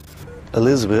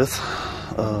Elizabeth,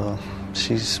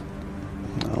 she's,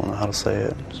 I don't know how to say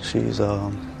it, she's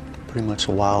pretty much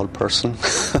a wild person.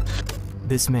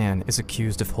 This man is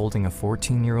accused of holding a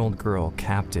 14-year-old girl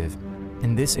captive.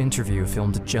 In this interview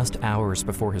filmed just hours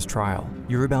before his trial,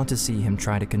 you're about to see him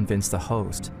try to convince the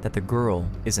host that the girl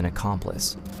is an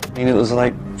accomplice. I mean, it was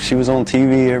like she was on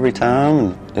TV every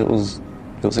time, and it was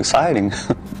exciting.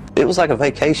 It was like a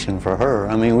vacation for her.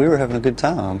 I mean, we were having a good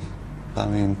time. I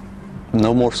mean,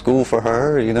 no more school for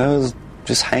her, you know, it was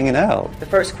just hanging out. The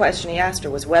first question he asked her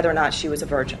was whether or not she was a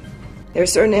virgin. There are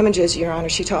certain images, Your Honor,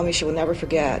 she told me she will never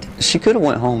forget. She could have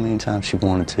went home anytime she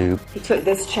wanted to. He took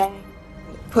this chain,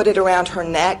 put it around her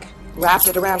neck, wrapped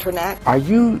it around her neck. Are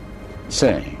you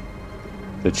saying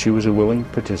that she was a willing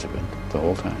participant the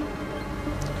whole time?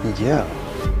 Yeah.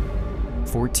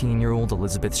 14-year-old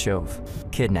Elizabeth Shoaf,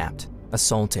 kidnapped,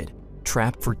 assaulted,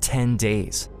 trapped for 10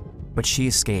 days. But she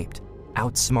escaped,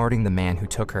 outsmarting the man who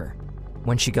took her.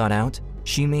 When she got out,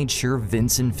 she made sure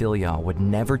Vincent Filial would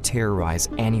never terrorize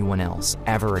anyone else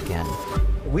ever again.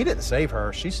 We didn't save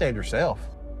her, she saved herself.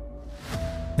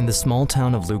 In the small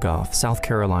town of Lugoff, South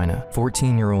Carolina,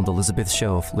 14-year-old Elizabeth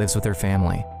Shoaf lives with her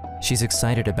family. She's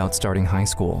excited about starting high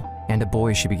school and a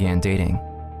boy she began dating.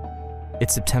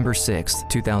 It's September 6,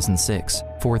 2006,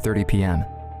 4:30 p.m.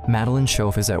 Madeline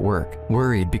Shoaf is at work,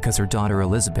 worried because her daughter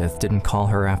Elizabeth didn't call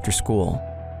her after school.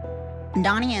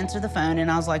 Donnie answered the phone and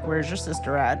I was like, "Where's your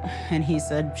sister at?" And he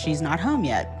said, "She's not home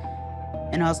yet."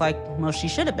 And I was like, "Well, she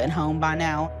should have been home by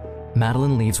now."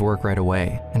 Madeline leaves work right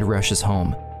away and rushes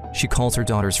home. She calls her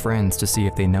daughter's friends to see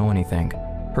if they know anything.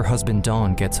 Her husband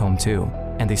Don gets home too,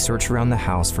 and they search around the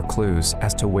house for clues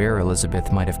as to where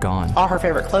Elizabeth might have gone. All her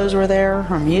favorite clothes were there,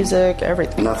 her music,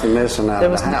 everything. Nothing missing out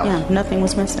of the house. Yeah, nothing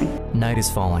was missing. Night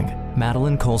is falling.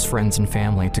 Madeline calls friends and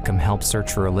family to come help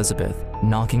search for Elizabeth,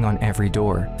 knocking on every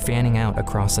door, fanning out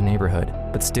across the neighborhood.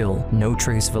 But still, no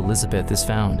trace of Elizabeth is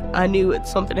found. I knew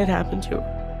something had happened to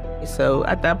her. So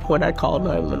at that point, I called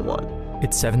 911.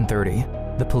 It's 7:30.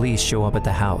 The police show up at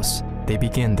the house. They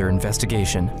begin their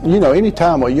investigation. You know,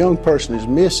 anytime a young person is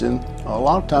missing, a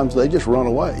lot of times they just run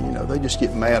away. You know, they just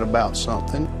get mad about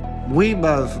something. We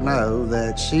both know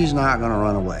that she's not going to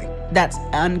run away. That's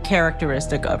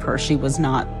uncharacteristic of her. She was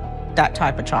not that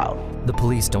type of child. The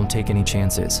police don't take any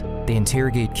chances. They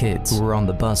interrogate kids who were on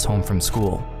the bus home from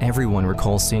school. Everyone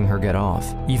recalls seeing her get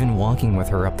off, even walking with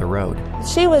her up the road.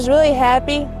 She was really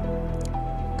happy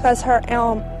because her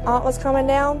aunt was coming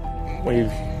down. We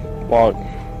walked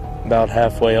about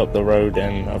halfway up the road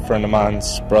and a friend of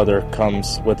mine's brother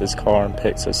comes with his car and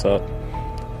picks us up.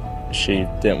 She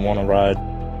didn't want to ride.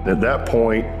 At that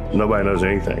point, nobody knows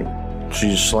anything.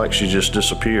 She just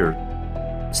disappeared.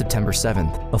 September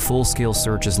 7th, a full-scale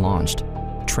search is launched.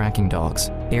 Tracking dogs,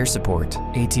 air support,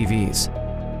 ATVs.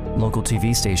 Local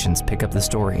TV stations pick up the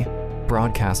story,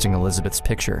 broadcasting Elizabeth's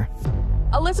picture.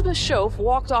 Elizabeth Shoaf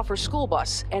walked off her school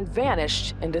bus and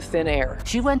vanished into thin air.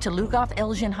 She went to Lugoff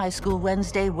Elgin High School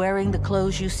Wednesday wearing the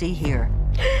clothes you see here.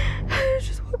 I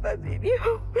just want my baby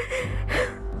home.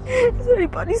 If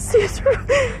anybody sees her,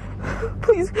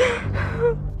 please.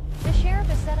 The sheriff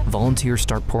has set up. Volunteers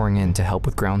start pouring in to help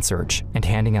with ground search and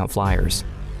handing out flyers.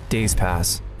 Days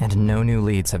pass, and no new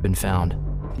leads have been found.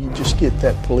 You just get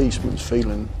that policeman's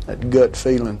feeling, that gut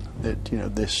feeling that, you know,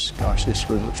 this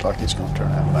really looks like it's going to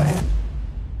turn out bad.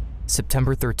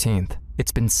 September 13th.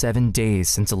 It's been 7 days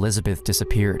since Elizabeth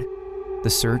disappeared. The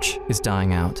search is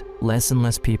dying out. Less and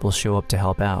less people show up to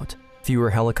help out. Fewer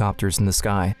helicopters in the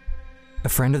sky. A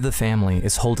friend of the family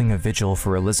is holding a vigil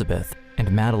for Elizabeth,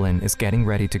 and Madeline is getting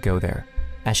ready to go there.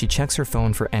 As she checks her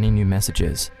phone for any new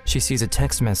messages, she sees a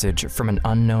text message from an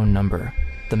unknown number.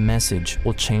 The message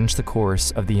will change the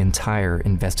course of the entire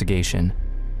investigation.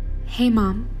 Hey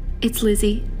Mom, it's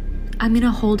Lizzie. I'm in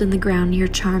a hole in the ground near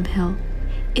Charm Hill.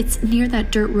 It's near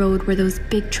that dirt road where those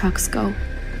big trucks go.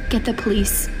 Get the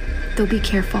police. They'll be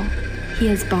careful. He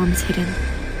has bombs hidden.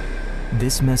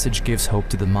 This message gives hope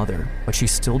to the mother, but she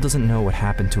still doesn't know what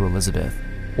happened to Elizabeth,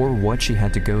 or what she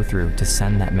had to go through to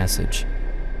send that message.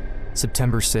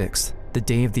 September 6th, the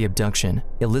day of the abduction,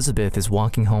 Elizabeth is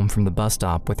walking home from the bus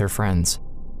stop with her friends.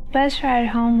 Bus ride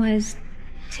home was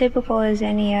typical as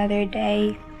any other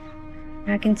day.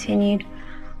 I continued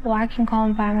walking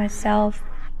home by myself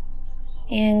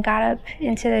and got up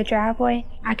into the driveway.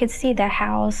 I could see the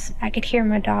house. I could hear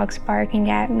my dogs barking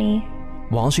at me.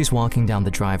 While she's walking down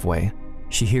the driveway,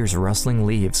 she hears rustling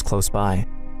leaves close by.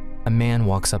 A man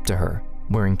walks up to her,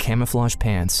 wearing camouflage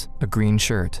pants, a green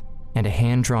shirt, and a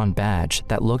hand-drawn badge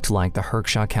that looked like the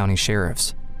Berkshire County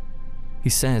Sheriff's. He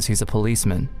says he's a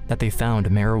policeman, that they found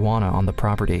marijuana on the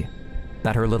property,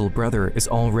 that her little brother is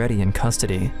already in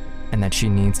custody, and that she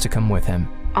needs to come with him.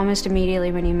 Almost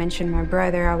immediately when he mentioned my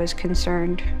brother, I was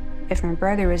concerned if my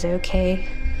brother was okay.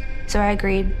 So I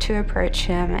agreed to approach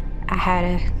him. I had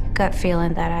a gut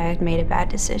feeling that I had made a bad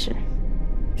decision.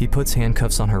 He puts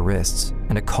handcuffs on her wrists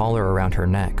and a collar around her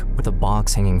neck with a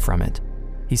box hanging from it.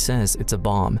 He says it's a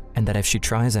bomb and that if she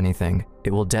tries anything,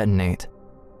 it will detonate.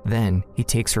 Then he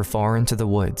takes her far into the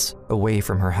woods, away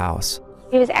from her house.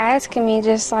 He was asking me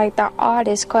just like the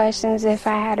oddest questions, if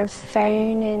I had a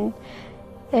phone and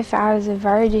if I was a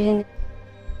virgin.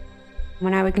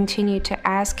 When I would continue to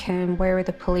ask him where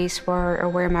the police were or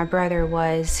where my brother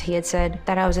was, he had said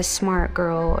that I was a smart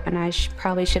girl and I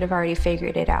probably should have already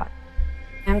figured it out.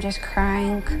 I'm just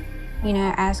crying,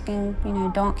 asking,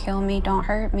 don't kill me, don't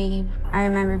hurt me. I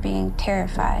remember being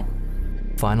terrified.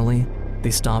 Finally,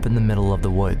 they stop in the middle of the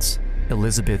woods.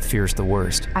 Elizabeth fears the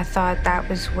worst. I thought that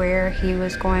was where he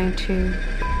was going to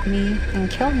me and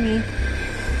kill me.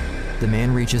 The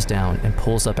man reaches down and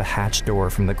pulls up a hatch door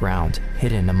from the ground,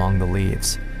 hidden among the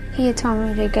leaves. He had told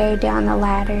me to go down the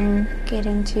ladder and get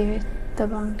into the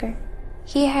bunker.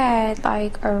 He had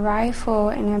like a rifle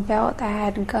and a belt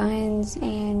that had guns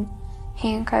and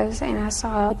handcuffs, and I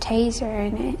saw a taser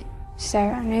in it. So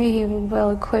I knew he was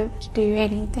well equipped to do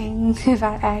anything if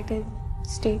I acted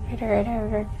stupid or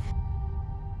whatever.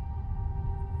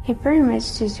 He pretty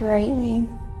much just raped me.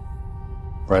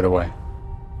 Right away?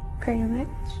 Pretty much.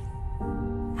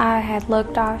 I had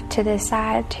looked off to the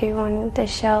side to one of the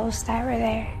shelves that were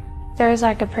there. There was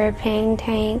like a propane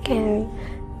tank and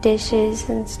dishes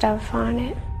and stuff on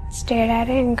it. Stared at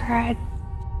it and cried.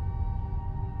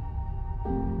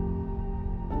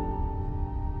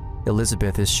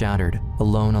 Elizabeth is shattered,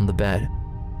 alone on the bed.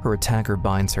 Her attacker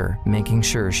binds her, making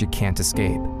sure she can't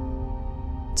escape.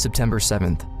 September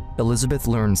 7th, Elizabeth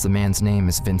learns the man's name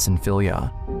is Vincent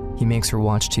Filya. He makes her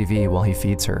watch TV while he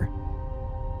feeds her.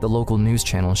 The local news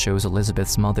channel shows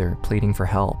Elizabeth's mother pleading for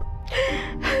help.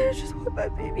 I just want my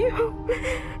baby home.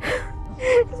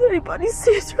 If anybody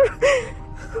sees her,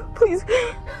 please.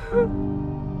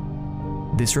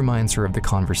 This reminds her of the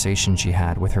conversation she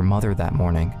had with her mother that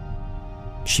morning.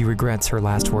 She regrets her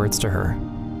last words to her.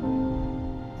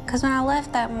 Because when I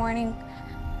left that morning,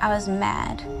 I was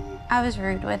mad. I was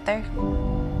rude with her.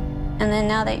 And then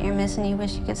now that you're missing, you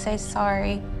wish you could say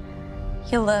sorry.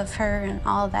 You love her and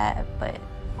all that, but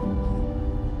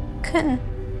couldn't.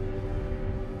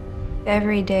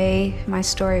 Every day, my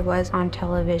story was on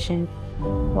television.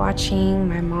 Watching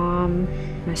my mom,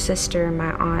 my sister, and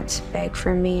my aunts beg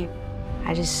for me.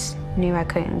 I just knew I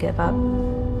couldn't give up.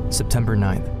 September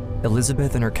 9th,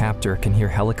 Elizabeth and her captor can hear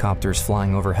helicopters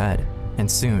flying overhead, and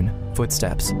soon,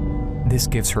 footsteps. This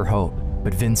gives her hope,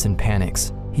 but Vincent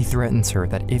panics. He threatens her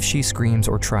that if she screams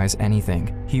or tries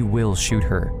anything, he will shoot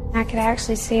her. I could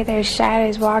actually see their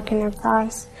shadows walking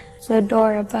across the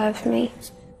door above me.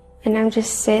 And I'm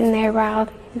just sitting there while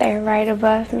they're right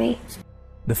above me.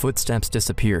 The footsteps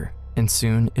disappear, and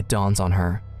soon it dawns on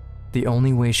her. The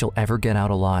only way she'll ever get out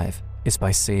alive is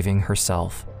by saving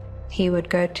herself. He would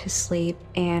go to sleep,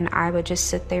 and I would just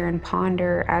sit there and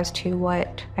ponder as to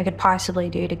what I could possibly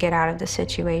do to get out of the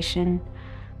situation.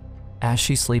 As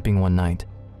she's sleeping one night,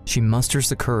 she musters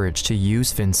the courage to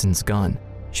use Vincent's gun.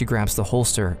 She grabs the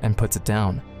holster and puts it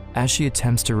down. As she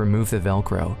attempts to remove the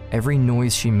Velcro, every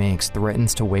noise she makes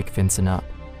threatens to wake Vincent up,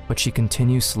 but she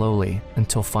continues slowly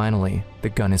until finally the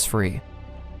gun is free.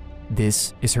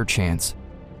 This is her chance.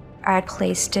 I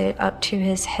placed it up to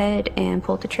his head and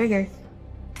pulled the trigger,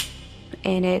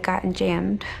 and it got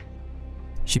jammed.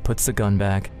 She puts the gun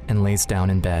back and lays down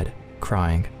in bed,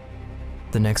 crying.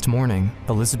 The next morning,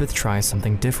 Elizabeth tries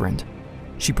something different.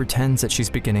 She pretends that she's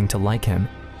beginning to like him.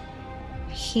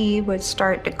 He would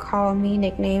start to call me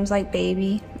nicknames like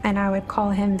baby, and I would call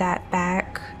him that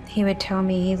back. He would tell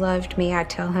me he loved me, I'd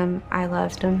tell him I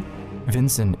loved him.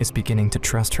 Vincent is beginning to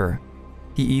trust her.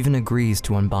 He even agrees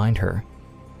to unbind her.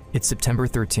 It's September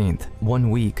 13th, 1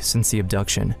 week since the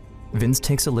abduction. Vince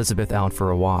takes Elizabeth out for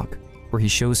a walk, where he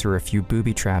shows her a few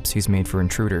booby traps he's made for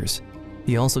intruders.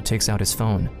 He also takes out his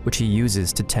phone, which he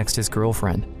uses to text his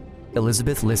girlfriend.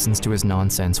 Elizabeth listens to his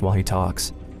nonsense while he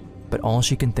talks, but all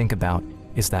she can think about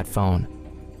is that phone.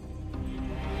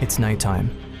 It's nighttime.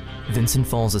 Vincent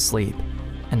falls asleep,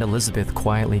 and Elizabeth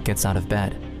quietly gets out of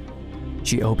bed.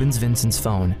 She opens Vincent's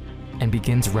phone and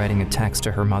begins writing a text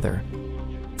to her mother.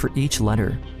 For each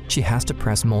letter, she has to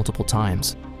press multiple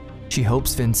times. She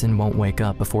hopes Vincent won't wake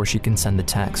up before she can send the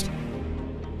text.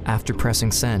 After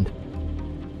pressing send,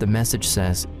 the message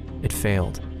says it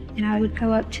failed. And I would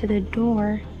go up to the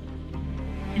door,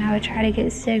 and I would try to get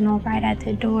a signal right at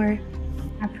the door.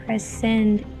 I pressed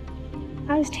send.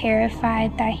 I was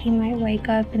terrified that he might wake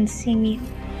up and see me.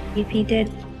 If he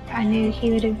did, I knew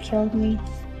he would have killed me.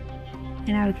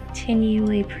 And I would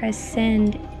continually press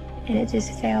send, and it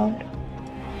just failed.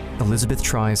 Elizabeth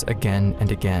tries again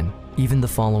and again, even the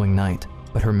following night,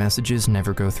 but her messages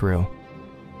never go through.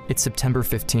 It's September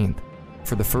 15th.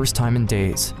 For the first time in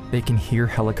days, they can hear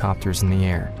helicopters in the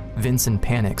air. Vincent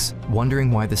panics,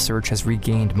 wondering why the search has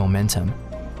regained momentum.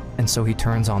 And so he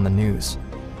turns on the news.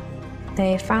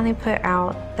 They finally put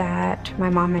out that my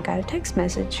mom had got a text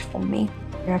message for me.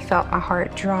 I felt my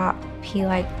heart drop. He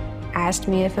asked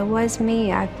me if it was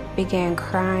me. I began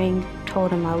crying,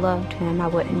 told him I loved him, I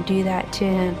wouldn't do that to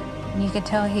him. You could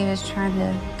tell he was trying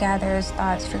to gather his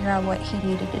thoughts, figure out what he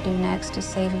needed to do next to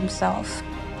save himself.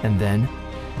 And then,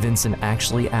 Vincent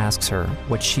actually asks her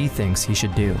what she thinks he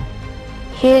should do.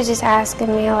 He was just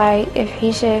asking me if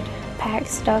he should pack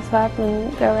stuff up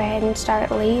and go ahead and start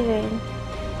leaving,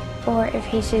 or if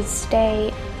he should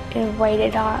stay and wait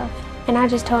it off. And I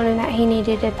just told him that he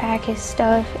needed to pack his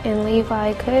stuff and leave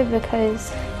while he could,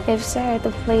 because if so,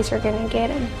 the police were going to get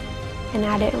him. And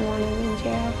I didn't want him in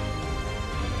jail.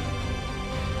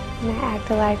 And I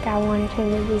acted like I wanted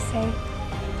him to be safe.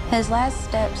 His last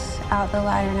steps out the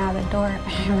ladder and out the door,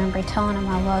 I remember telling him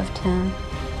I loved him,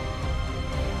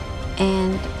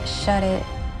 and shut it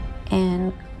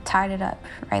and tied it up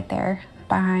right there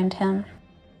behind him.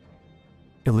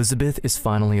 Elizabeth is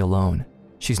finally alone.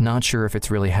 She's not sure if it's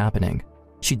really happening.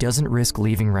 She doesn't risk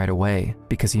leaving right away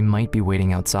because he might be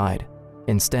waiting outside.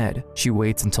 Instead, she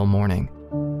waits until morning.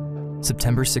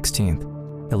 September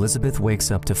 16th, Elizabeth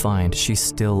wakes up to find she's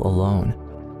still alone.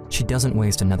 She doesn't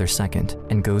waste another second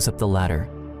and goes up the ladder.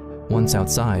 Once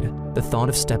outside, the thought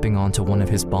of stepping onto one of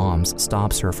his bombs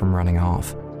stops her from running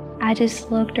off. I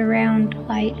just looked around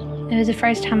it was the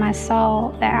first time I saw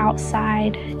the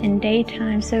outside in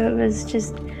daytime, so it was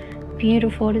just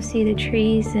beautiful to see the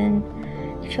trees and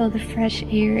feel the fresh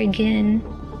air again.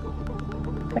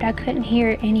 But I couldn't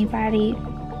hear anybody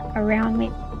around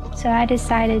me, so I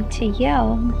decided to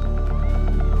yell.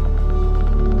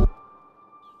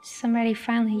 Somebody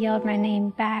finally yelled my name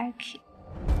back.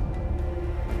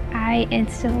 I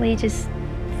instantly just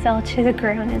fell to the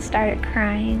ground and started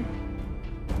crying.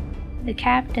 The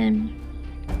captain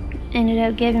ended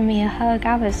up giving me a hug.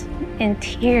 I was in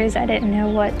tears. I didn't know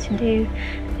what to do.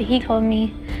 But he told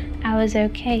me I was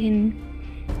okay and,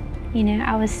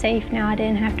 I was safe now. I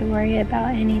didn't have to worry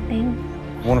about anything.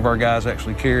 One of our guys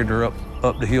actually carried her up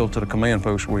the hill to the command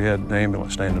post where we had the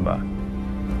ambulance standing by.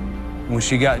 When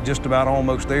she got just about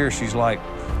almost there, she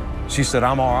said,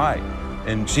 "I'm all right."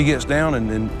 And she gets down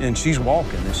and she's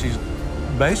walking, and she's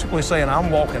basically saying, "I'm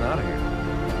walking out of here."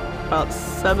 About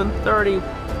 7:30,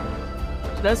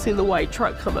 and I seen the white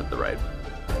truck come up the road.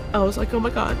 I was like, oh my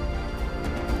God.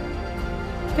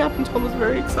 Captain Tom was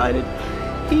very excited.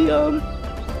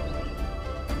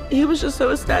 He was just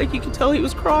so ecstatic, you could tell he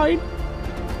was crying.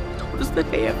 He told us the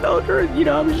day I found her, and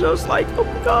I was just like, oh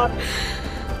my God.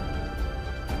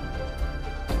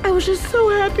 I was just so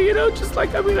happy, I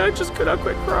just could not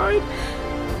quit crying.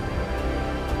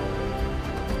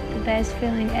 The best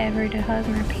feeling ever to hug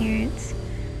my parents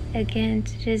again,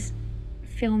 to just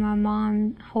feel my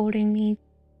mom holding me,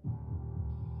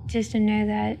 just to know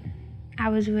that I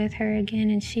was with her again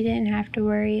and she didn't have to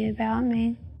worry about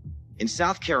me. In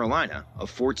South Carolina, a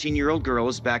 14-year-old girl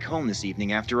is back home this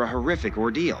evening after a horrific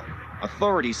ordeal.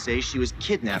 Authorities say she was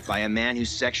kidnapped by a man who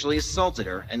sexually assaulted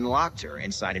her and locked her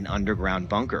inside an underground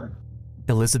bunker.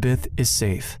 Elizabeth is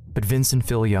safe, but Vincent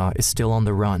Filya is still on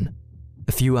the run.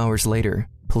 A few hours later,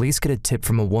 police get a tip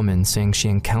from a woman saying she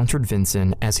encountered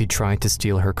Vincent as he tried to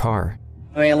steal her car.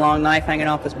 I had a long knife hanging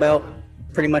off his belt.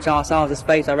 Pretty much all I saw was his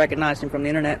face. I recognized him from the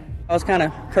internet. I was kind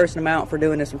of cursing him out for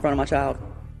doing this in front of my child,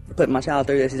 for putting my child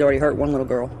through this. He's already hurt one little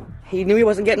girl. He knew he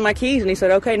wasn't getting my keys, and he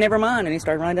said, okay, never mind, and he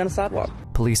started running down the sidewalk.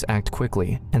 Police act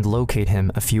quickly and locate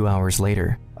him a few hours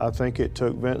later. I think it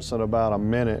took Vincent about a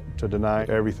minute to deny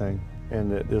everything,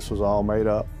 and that this was all made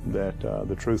up, that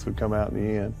the truth would come out in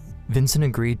the end. Vincent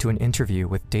agreed to an interview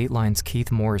with Dateline's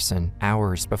Keith Morrison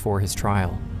hours before his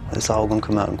trial. It's all gonna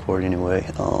come out in court anyway.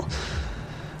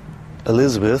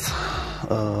 Elizabeth,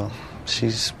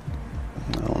 she's,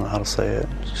 I don't know how to say it,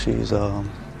 she's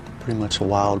pretty much a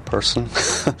wild person.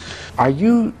 Are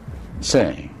you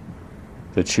saying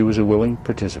that she was a willing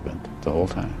participant the whole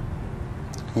time?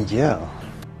 Yeah.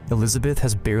 Elizabeth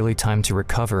has barely time to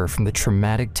recover from the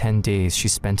traumatic 10 days she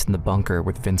spent in the bunker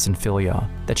with Vincent Filya,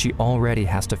 that she already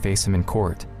has to face him in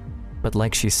court. But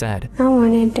like she said, I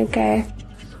wanted to go.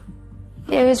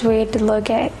 It was weird to look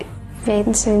at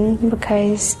Vincent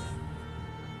because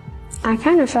I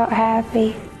kind of felt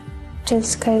happy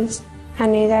just because I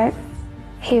knew that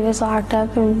he was locked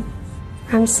up and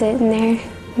I'm sitting there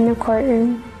in the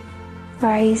courtroom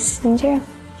while he's in jail.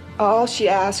 All she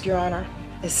asks, Your Honor,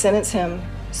 is sentence him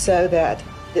so that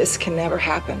this can never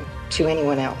happen to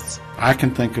anyone else. I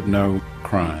can think of no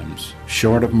crimes,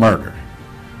 short of murder,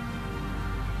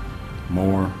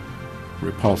 more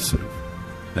repulsive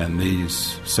than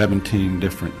these 17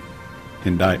 different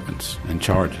indictments and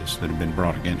charges that have been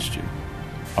brought against you.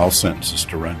 All sentences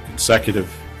to run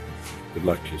consecutive. Good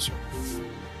luck to you, sir.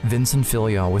 Vincent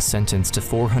Filial was sentenced to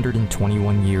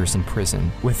 421 years in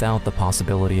prison without the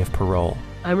possibility of parole.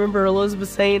 I remember Elizabeth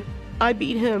saying, I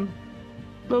beat him.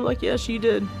 And I'm like, yes, you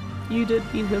did. You did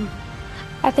beat him.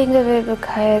 I think of it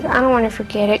because I don't want to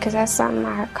forget it, because that's something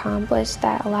I accomplished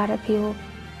that a lot of people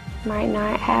might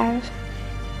not have.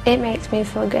 It makes me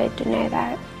feel good to know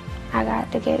that I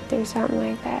got to get through something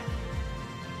like that.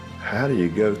 How do you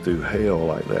go through hell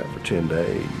like that for 10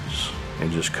 days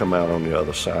and just come out on the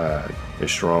other side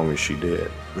as strong as she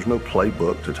did? There's no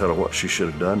playbook to tell her what she should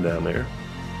have done down there.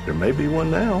 There may be one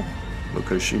now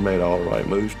because she made all the right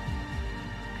moves.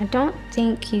 I don't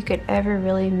think you could ever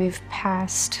really move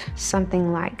past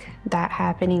something like that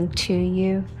happening to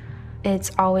you.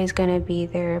 It's always going to be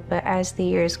there, but as the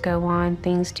years go on,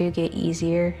 things do get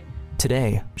easier.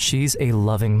 Today, she's a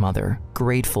loving mother,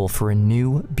 grateful for a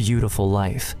new, beautiful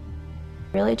life.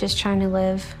 Really just trying to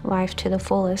live life to the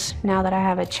fullest. Now that I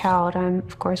have a child, I'm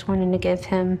of course wanting to give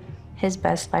him his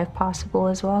best life possible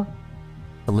as well.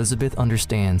 Elizabeth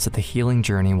understands that the healing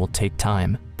journey will take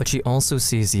time, but she also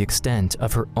sees the extent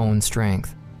of her own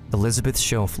strength. Elizabeth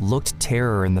Shoaf looked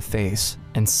terror in the face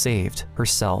and saved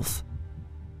herself.